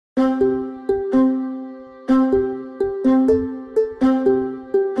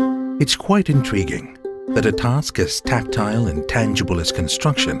It's quite intriguing that a task as tactile and tangible as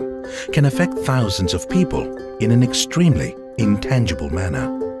construction can affect thousands of people in an extremely intangible manner.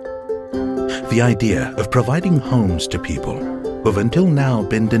 The idea of providing homes to people who have until now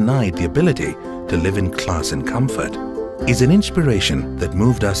been denied the ability to live in class and comfort is an inspiration that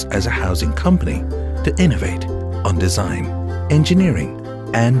moved us as a housing company to innovate on design, engineering,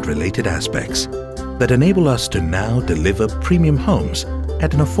 and related aspects that enable us to now deliver premium homes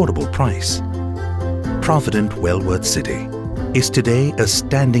at an affordable price. Provident Welworth City is today a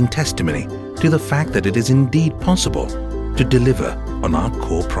standing testimony to the fact that it is indeed possible to deliver on our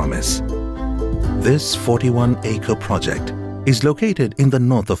core promise. This 41-acre project is located in the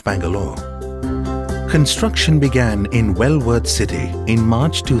north of Bangalore. Construction began in Welworth City in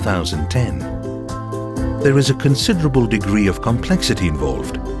March 2010. There is a considerable degree of complexity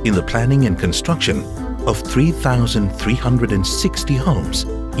involved in the planning and construction of 3,360 homes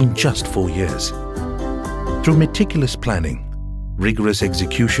in just 4 years. Through meticulous planning, rigorous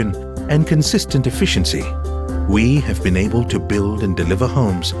execution, and consistent efficiency, we have been able to build and deliver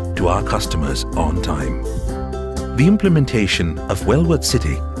homes to our customers on time. The implementation of Welworth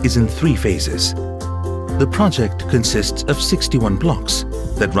City is in 3 phases. The project consists of 61 blocks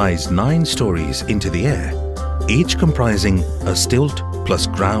that rise 9 stories into the air, each comprising a stilt plus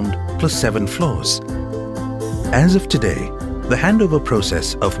ground plus 7 floors. As of today, the handover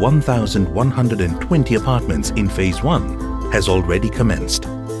process of 1,120 apartments in Phase 1 has already commenced.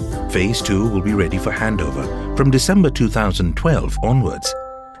 Phase 2 will be ready for handover from December 2012 onwards,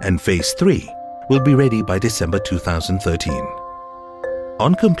 and Phase 3 will be ready by December 2013.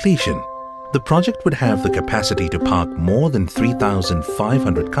 On completion, the project would have the capacity to park more than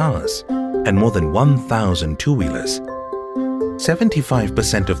 3,500 cars and more than 1,000 two-wheelers.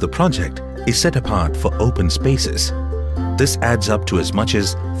 75% of the project is set apart for open spaces. This adds up to as much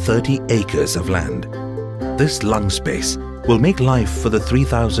as 30 acres of land. This lung space will make life for the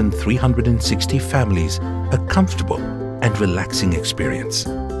 3,360 families a comfortable and relaxing experience.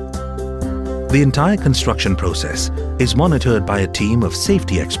 The entire construction process is monitored by a team of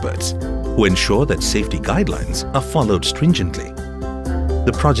safety experts who ensure that safety guidelines are followed stringently.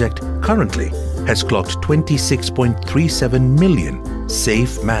 The project currently has clocked 26.37 million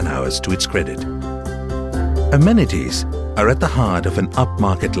safe man-hours to its credit. Amenities are at the heart of an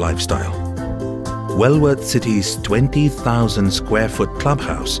upmarket lifestyle. Welworth City's 20,000 square foot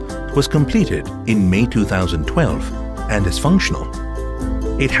clubhouse was completed in May 2012 and is functional.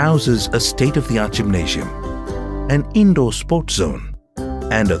 It houses a state-of-the-art gymnasium, an indoor sports zone,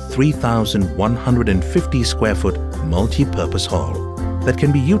 and a 3,150 square foot multi-purpose hall that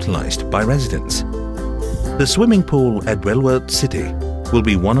can be utilized by residents. The swimming pool at Welworth City will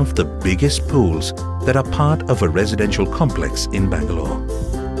be one of the biggest pools that are part of a residential complex in Bangalore.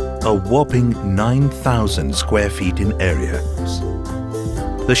 A whopping 9,000 square feet in area.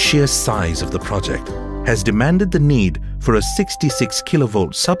 The sheer size of the project has demanded the need for a 66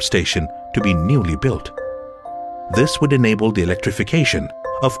 kilovolt substation to be newly built. This would enable the electrification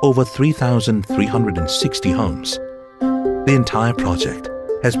of over 3,360 homes. The entire project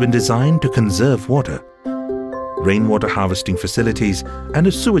has been designed to conserve water. Rainwater harvesting facilities and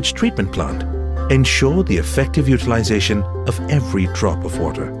a sewage treatment plant ensure the effective utilization of every drop of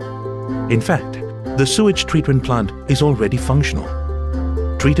water. In fact, the sewage treatment plant is already functional.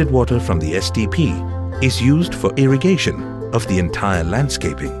 Treated water from the SDP is used for irrigation of the entire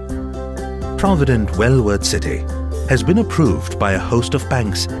landscaping. Provident Welworth City has been approved by a host of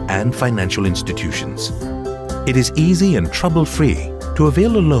banks and financial institutions. It is easy and trouble-free to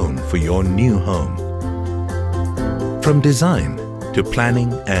avail a loan for your new home. From design to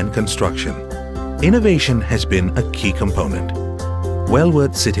planning and construction, innovation has been a key component.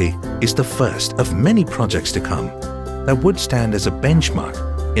 Welworth City is the first of many projects to come that would stand as a benchmark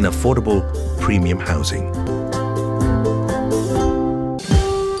in affordable premium housing.